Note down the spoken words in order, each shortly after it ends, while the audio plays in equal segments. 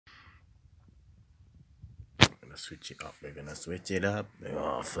switch it up. We're gonna switch it up.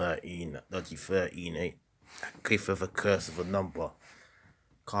 Oh, 13, dodgy 13, eh? Gift of a curse of a number.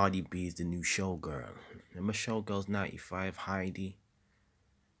 Cardi B is the new Showgirl. Remember Showgirl's 95, Heidi?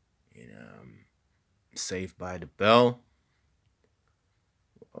 In Saved by the Bell.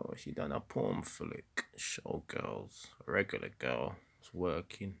 Oh, she done a porn flick. Showgirls. A regular girl. Was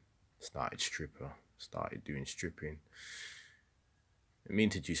working. Started doing stripping. Let me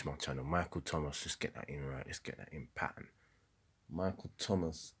introduce my channel. Michael Thomas. Let's get that in right. Let's get that in pattern. Michael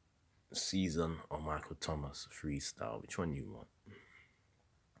Thomas season or Michael Thomas freestyle. Which one you want?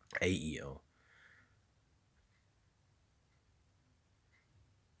 AEO.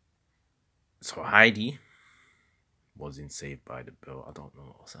 So Heidi was in Saved by the Bell. I don't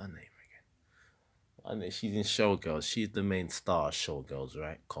know what's her name again. And she's in Showgirls. She's the main star of Showgirls,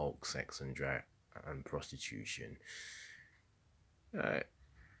 right? Coke, sex, and drag and prostitution. Right.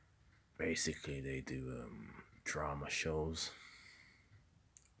 Basically, they do drama shows,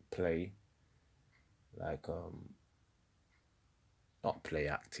 play, like not play,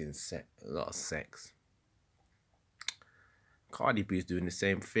 acting, a lot of sex. Cardi B is doing the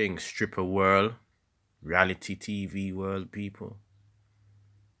same thing. Stripper world, reality TV world, people,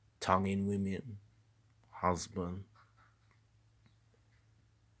 tonguing women, husband.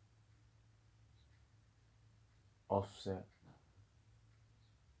 Offset.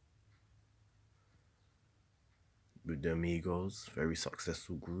 With the Amigos, very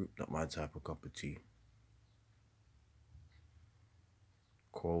successful group, not my type of cup of tea.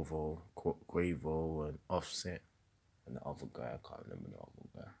 Quavo and Offset, and the other guy, I can't remember the other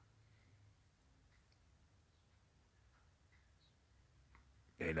guy.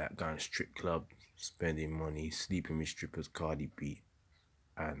 They like going strip club, spending money, sleeping with strippers, Cardi B,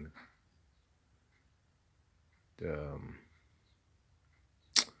 and the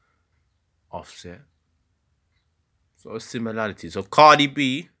Offset. So similarities. So Cardi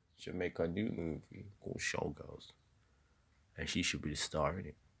B should make a new movie called Showgirls, and she should be the star in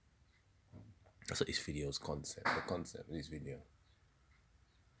it. That's what this video's concept. The concept of this video.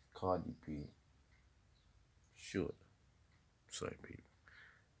 Cardi B should, sorry people,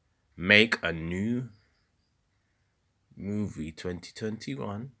 make a new movie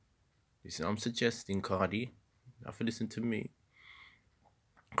 2021. Listen, I'm suggesting Cardi. Have to listen to me.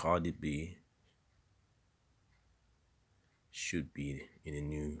 Cardi B should be in a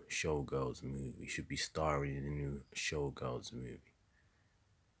new Showgirls movie. Should be starring in a new Showgirls movie.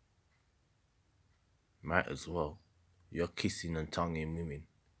 Might as well. You're kissing and tonguing women,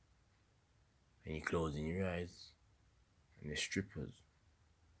 and you're closing your eyes, and they're strippers.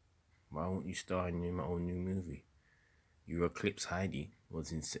 Why won't you star in your own new movie? You eclipse Heidi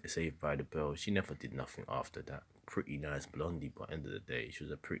was in Saved by the Bell. She never did nothing after that. Pretty nice blondie, but at the end of the day, she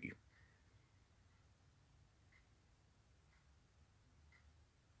was a pretty.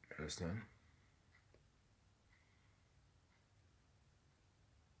 Understand?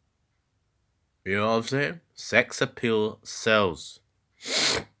 You know what I'm saying? Sex appeal sells.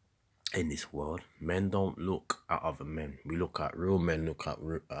 In this world, men don't look at other men. We look at real men, look at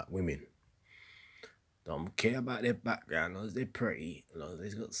women. Don't care about their background, as they're pretty, as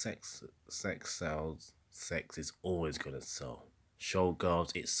they've got sex. Sex sells. Sex is always gonna sell.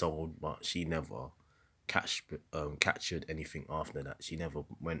 Showgirls, it sold, but she never captured anything after that. She never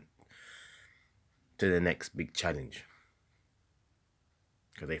went to the next big challenge.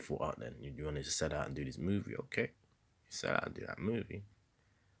 Because they thought, oh, then you wanted to set out and do this movie, okay? You set out and do that movie.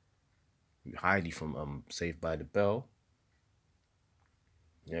 Heidi from Saved by the Bell.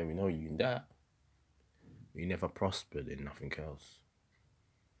 Yeah, we know you in that. You never prospered in nothing else.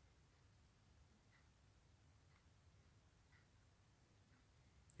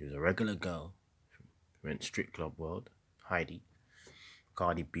 You was a regular girl. Went strip club world. Heidi.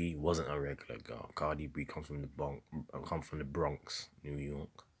 Cardi B wasn't a regular girl. Cardi B comes from the Bronx, New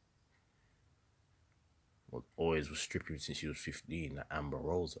York. Always was stripping since she was 15. Like Amber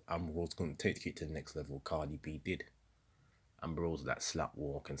Rose. Amber Rose couldn't take it to the next level. Cardi B did. Amber Rose that slap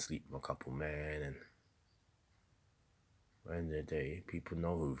walk and sleep with a couple men, and at the end of the day, people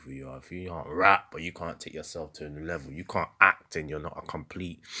know who you are. If you can't rap, but you can't take yourself to a new level, you can't act, and you're not a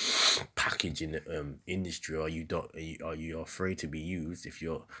complete package in the industry, or are you afraid to be used? If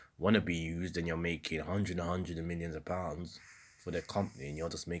you want to be used, and you're making hundreds of millions of pounds for the company, and you're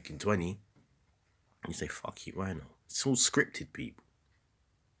just making 20, you say fuck it, why not? It's all scripted, people.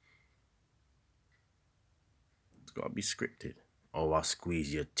 It's gotta be scripted. Oh, I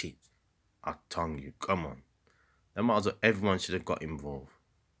squeeze your teeth, I tongue you. Come on. That might as well, everyone should have got involved.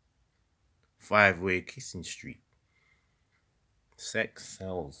 5-way kissing street. Sex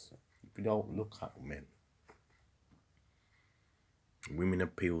sells. People don't look at men. Women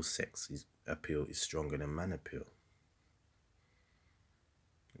appeal, appeal is stronger than man appeal.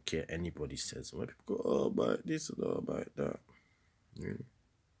 I don't care anybody says. When people go, oh, about this and all about that. Really?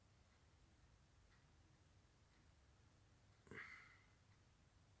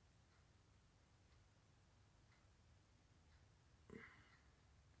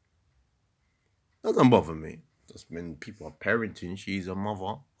 Doesn't bother me. Just when people are parenting, she's a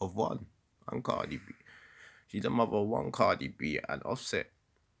mother of one. And Cardi B. She's a mother of one. Cardi B and Offset.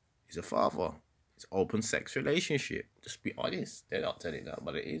 He's a father. It's open sex relationship. Just be honest. They're not telling that,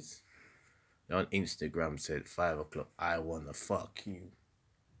 but it is. They on Instagram said 5 o'clock, I wanna fuck you.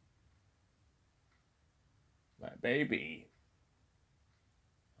 Like, baby.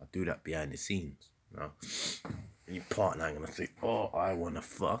 I do that behind the scenes. You know? And your partner ain't gonna say, oh, I wanna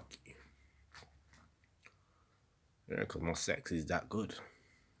fuck you. Yeah, because my sex is that good.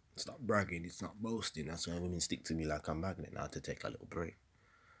 It's not bragging, it's not boasting. That's why women stick to me like a magnet now to take a little break.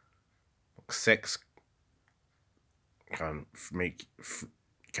 Sex can make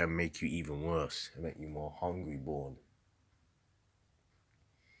you even worse. Make you more hungry born.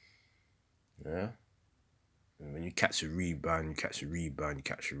 Yeah? And when you catch a rebound, you catch a rebound, you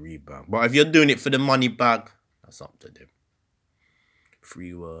catch a rebound. But if you're doing it for the money bag, that's up to them.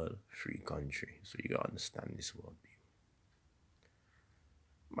 Free world, free country. So you gotta understand this world, people.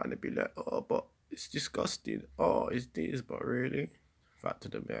 Man, be like, oh, but it's disgusting. Oh, it's this, but really, fact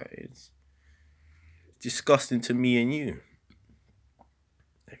of the matter is, it's disgusting to me and you.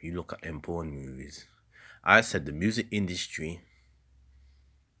 If you look at them porn movies, I said the music industry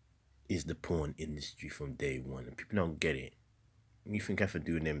is the porn industry from day one, and people don't get it. You think after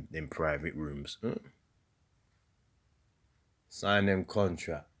doing them private rooms, huh? Sign them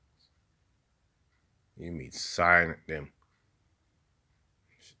contracts. You mean sign them.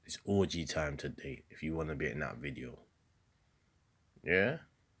 It's orgy time today if you want to be in that video. Yeah?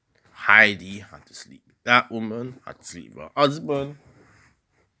 Heidi had to sleep with that woman, had to sleep with her husband.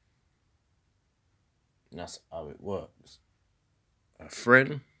 And that's how it works. A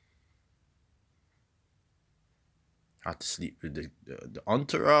friend had to sleep with the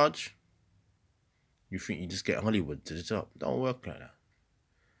entourage. You think you just get Hollywood to the top. Don't work like that.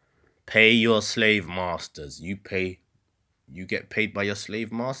 Pay your slave masters. You get paid by your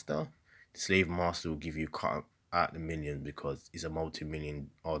slave master. The slave master will give you cut out the millions because it's a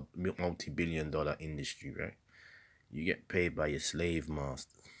multi-billion-dollar industry, right? You get paid by your slave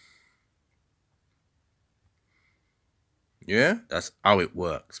master. Yeah? That's how it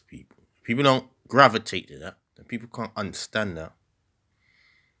works, people. People don't gravitate to that. And people can't understand that.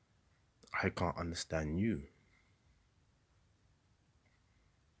 I can't understand you.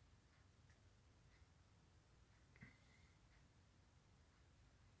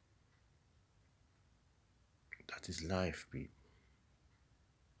 That is life, people.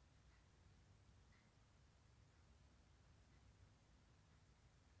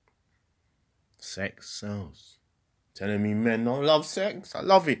 Sex sells. Telling me men don't love sex? I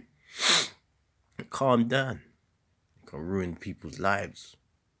love it. Calm down. It can ruin people's lives.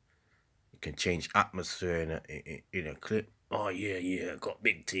 It can change atmosphere in a clip. Oh, yeah, got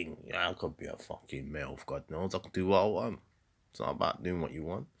big thing. Yeah, I could be a fucking male, God knows. I can do what I want. It's not about doing what you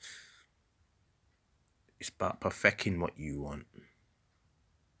want. It's about perfecting what you want.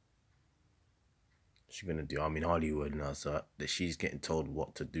 She's gonna do. I'm in Hollywood now, so that she's getting told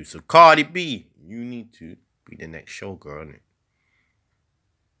what to do. So Cardi B, you need to be the next showgirl, innit?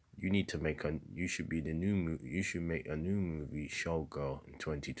 You need to make a. You should be the new movie. You should make a new movie, Showgirl, in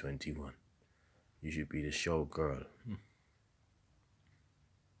 2021. You should be the showgirl.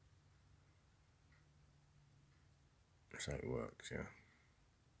 That's how it works, yeah.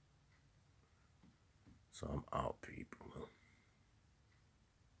 So I'm out, people.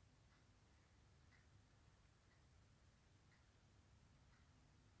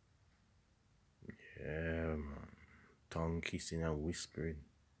 Yeah, man. Tongue kissing and whispering.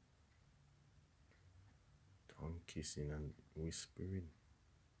 Tongue kissing and whispering.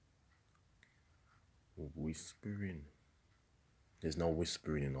 Whispering. There's no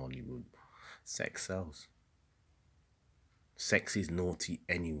whispering in Hollywood. Sex sells. Sex is naughty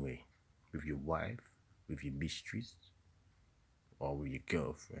anyway. With your wife, with your mistress, or with your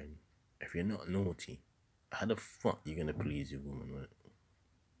girlfriend. If you're not naughty, how the fuck you gonna please your woman, right?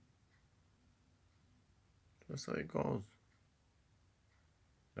 That's how it goes.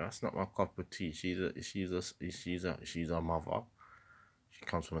 That's not my cup of tea. She's a mother. She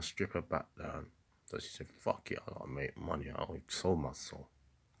comes from a stripper background. So she said, fuck it, I gotta make money. I gotta sell my soul.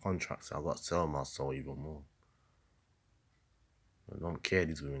 Contracts, I gotta sell my soul even more. I don't care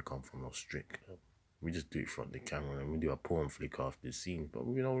these women come from no strict. We just do it front the camera and we do a porn flick after the scene. But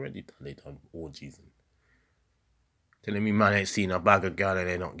we've already done orgies and telling me man ain't seen a bag of gal and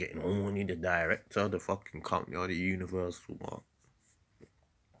they're not getting only the director, the fucking company or the Universal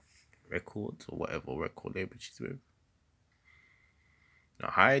Records or whatever record label she's with. Now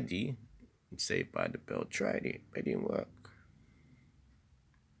Heidi, Saved by the Bell, tried it, but it didn't work.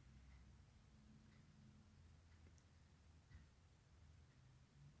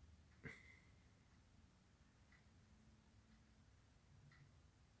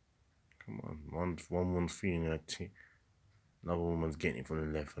 Come on, one woman's feeling that another woman's getting it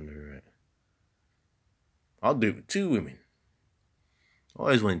from the left and the right. I'll do it with 2 women. I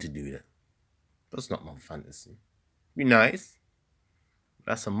always wanted to do that. That's not my fantasy. Be nice.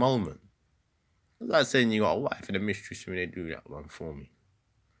 That's a moment. It's like saying you got a wife and a mistress when they do that one for me.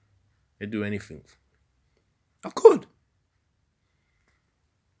 They do anything. I could.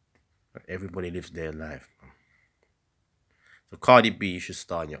 But everybody lives their life. So Cardi B, you should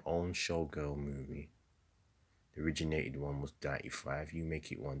star in your own Showgirl movie. The originated one was 95. You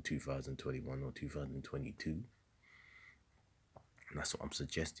make it one 2021 or 2022. And that's what I'm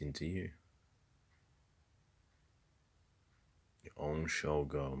suggesting to you. Your own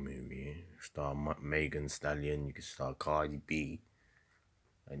Showgirl movie. Star Megan Stallion. You can star Cardi B.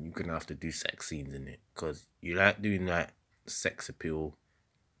 And you're going to have to do sex scenes in it. Because you like doing that sex appeal,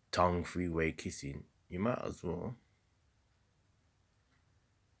 tongue freeway kissing. You might as well.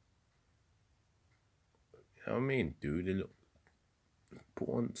 You know what I mean? Do the little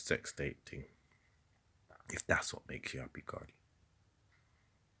porn sex date thing. If that's what makes you happy, Cardi.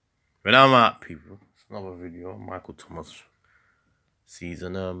 But I'm out, people. It's another video. Michael Thomas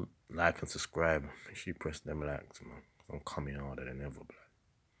season. Like and subscribe. Make sure you press them likes, man. I'm coming harder than ever, blood.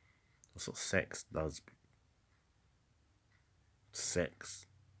 That's what sex does. Sex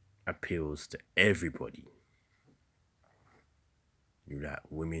appeals to everybody. You like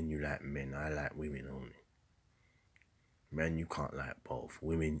women, you like men. I like women only. Men, you can't like both.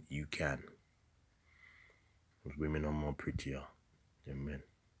 Women, you can. Because women are more prettier than men.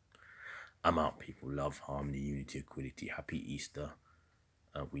 I'm out, people. Love, harmony, unity, equality. Happy Easter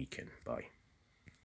weekend. Bye.